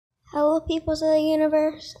Hello peoples of the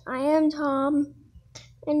universe, I am Tom,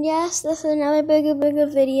 and yes, this is another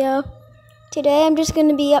Booga video. Today I'm just going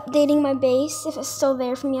to be updating my base, if it's still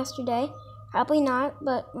there from yesterday. Probably not,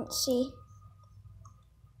 but let's see.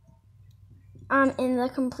 I'm in the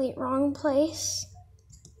complete wrong place,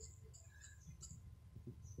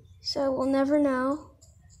 so we'll never know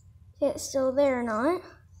if it's still there or not.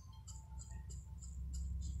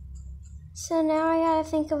 So now I gotta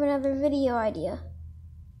think of another video idea.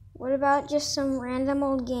 What about just some random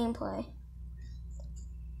old gameplay?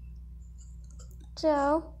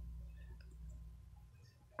 So,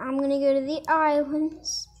 I'm gonna go to the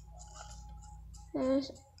islands.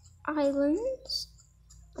 There's islands.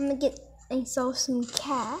 I'm gonna get myself some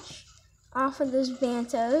cash off of those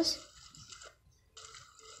bantos.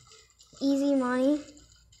 Easy money.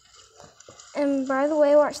 And by the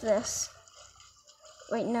way, watch this.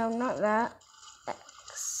 Wait, no, not that.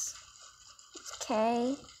 X. It's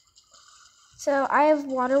K. So I have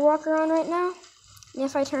water walker on right now. And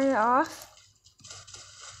if I turn it off,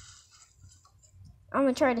 I'm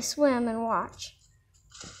gonna try to swim and watch.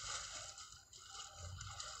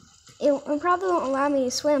 It probably won't allow me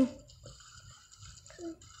to swim.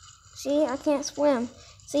 See, I can't swim.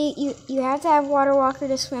 See, you have to have water walker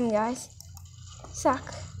to swim, guys.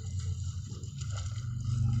 Suck.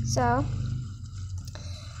 So,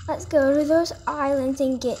 let's go to those islands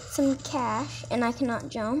and get some cash. And I cannot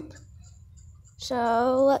jump.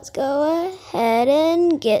 So, let's go ahead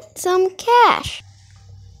and get some cash.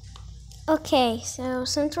 Okay, so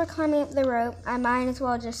since we're climbing up the rope, I might as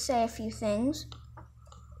well just say a few things.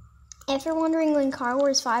 If you're wondering when Car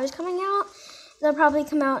Wars 5 is coming out, they'll probably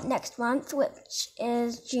come out next month, which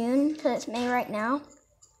is June, because it's May right now.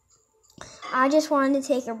 I just wanted to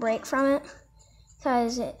take a break from it,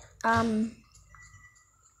 because I'm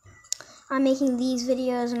making these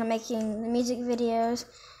videos and I'm making the music videos.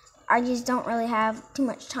 I just don't really have too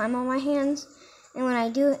much time on my hands, and when I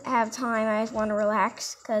do have time, I just want to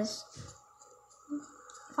relax, because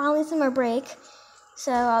finally summer break,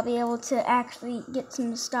 so I'll be able to actually get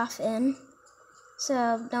some stuff in,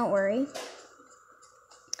 so don't worry.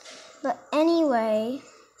 But anyway,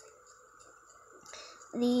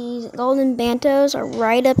 these golden bantos are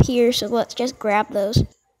right up here, so let's just grab those.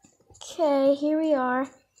 Okay, here we are.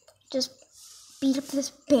 Just beat up this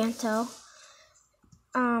banto.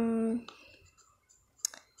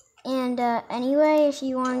 Anyway, if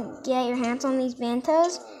you want to get your hands on these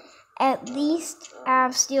bantos, at least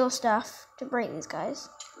have steel stuff to break these guys.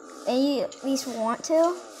 And you at least want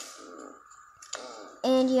to.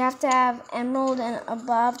 And you have to have emerald and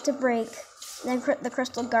above to break the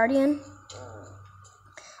crystal guardian.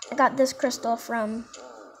 I got this crystal from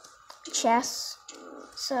chess,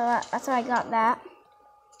 so that's how I got that.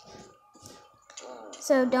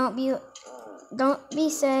 So don't be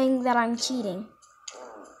saying that I'm cheating.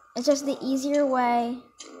 It's just the easier way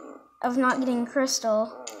of not getting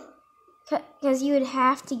crystal, because you would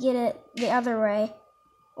have to get it the other way,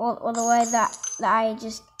 or the way that I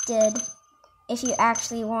just did, if you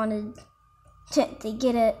actually wanted to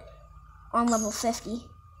get it on level 50.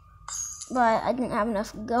 But I didn't have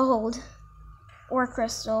enough gold or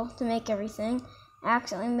crystal to make everything. I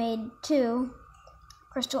accidentally made 2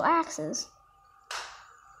 crystal axes,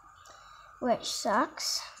 which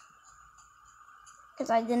sucks, because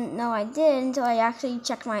I didn't know I did until I actually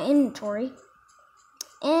checked my inventory.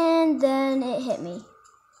 And then it hit me.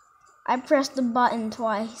 I pressed the button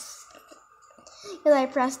twice. Because I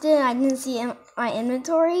pressed it and I didn't see my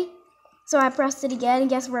inventory. So I pressed it again, and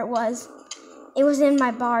guess where it was? It was in my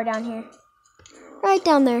bar down here. Right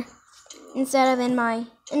down there. Instead of in my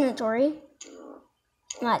inventory.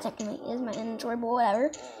 Well, that technically is my inventory, but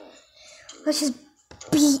whatever. Let's just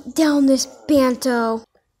beat down this banto.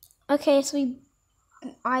 Okay, so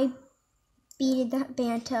I beated that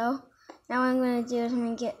banto. Now what I'm going to do is I'm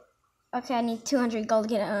going to get... Okay, I need 200 gold to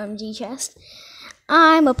get an OMG chest.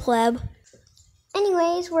 I'm a pleb.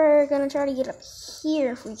 Anyways, we're going to try to get up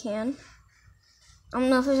here if we can. I don't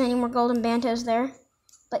know if there's any more golden bantos there,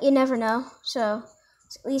 but you never know. So,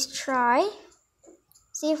 let's at least try.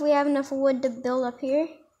 See if we have enough wood to build up here.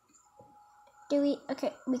 Do we?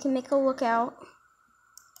 Okay, we can make a lookout.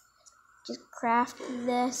 Just craft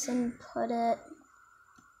this and put it...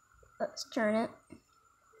 Let's turn it.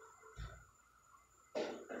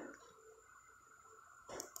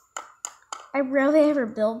 I rarely ever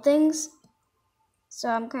build things, so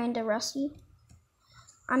I'm kind of rusty.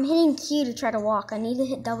 I'm hitting Q to try to walk. I need to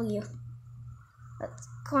hit W. Let's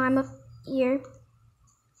climb up here.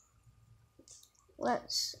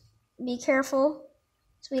 Let's be careful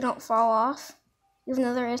so we don't fall off. Even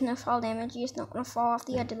though there is no fall damage, you just don't want to fall off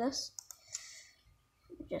the edge of this.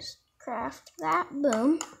 just craft that.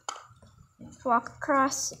 Boom. Walk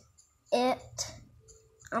across it.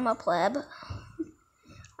 I'm a pleb.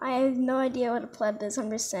 I have no idea what a pleb is. I'm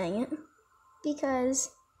just saying it because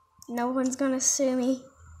no one's gonna sue me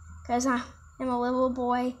because I'm a little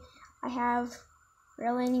boy. I have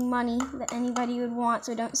really any money that anybody would want,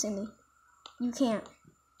 so don't sue me. You can't.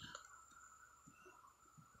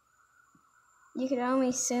 You could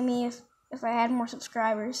only sue me if I had more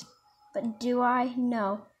subscribers. But do I?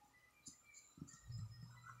 No.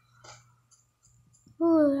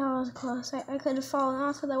 Ooh, that was close. I could have fallen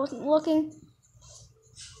off because I wasn't looking.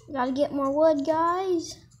 Gotta get more wood,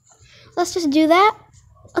 guys. Let's just do that.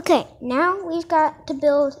 Okay, now we've got to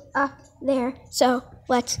build up there. So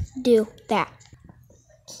let's do that.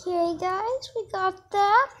 Okay, guys, we got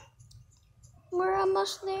that. We're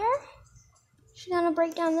almost there. She's gonna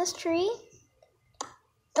break down this tree.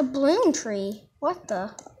 A bloom tree? What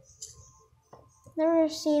the? Never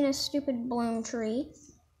seen a stupid bloom tree.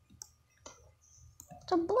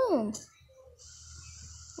 It's a bloom.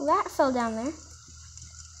 Well, that fell down there.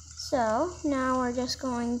 So now we're just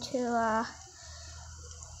going to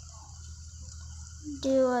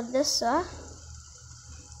do this.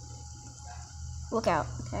 Look out,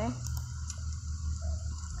 okay?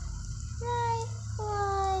 Right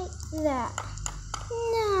like that.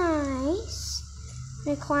 Nice. I'm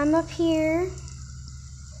gonna climb up here.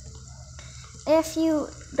 If you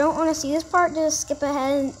don't want to see this part, just skip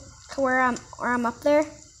ahead to where I'm up there.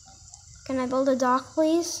 Can I build a dock,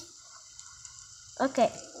 please?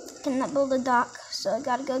 Okay, cannot build a dock, so I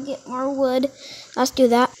gotta go get more wood. Let's do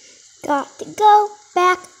that. Got to go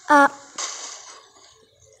back up.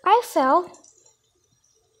 I fell.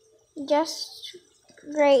 Just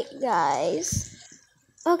great, guys.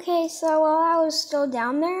 Okay, so while I was still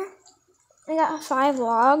down there, I got 5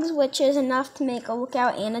 logs, which is enough to make a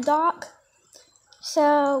lookout and a dock.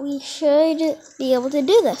 So we should be able to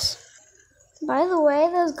do this. By the way,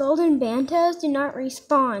 those golden bantos do not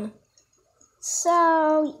respawn.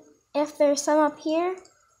 So if there's some up here,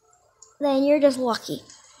 then you're just lucky.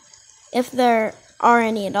 If there are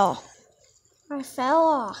any at all. I fell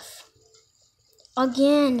off.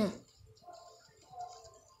 Again.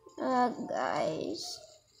 Guys.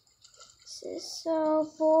 This is so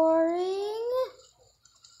boring.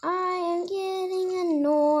 I am getting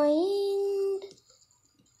annoyed.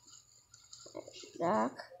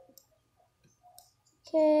 Stuck.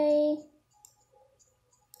 Okay.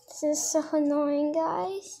 This is so annoying,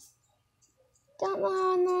 guys. Don't know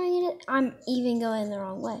how annoying it is. I'm even going the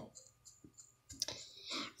wrong way.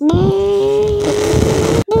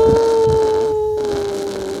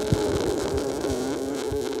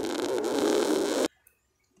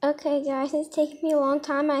 Okay, guys, it's taken me a long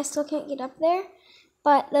time. I still can't get up there.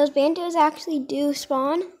 But those bantos actually do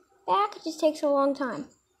spawn back. It just takes a long time.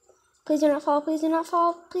 Please do not fall. Please do not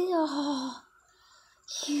fall. Please. Oh,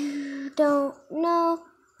 you don't know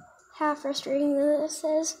how frustrating this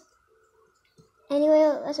is. Anyway,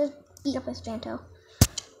 let's just beat up this banto.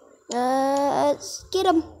 Let's get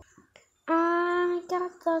him. I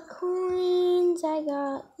got the coins. I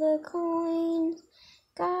got the coins.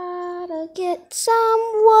 Gotta get some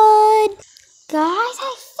wood. Guys,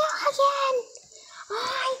 I fell again.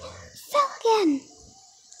 I fell again.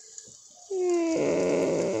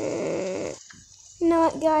 You know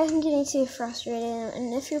what, guys? I'm getting too frustrated.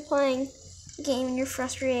 And if you're playing a game and you're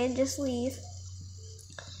frustrated, just leave.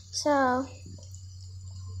 So,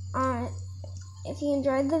 if you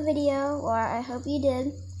enjoyed the video, or I hope you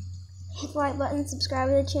did, hit the like button, subscribe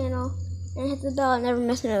to the channel, and hit the bell and never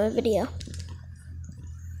miss another video.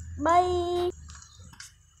 Bye!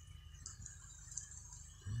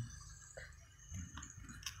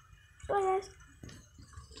 Bye, guys.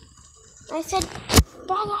 I said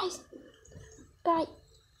bye, guys. Bye.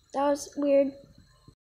 That was weird.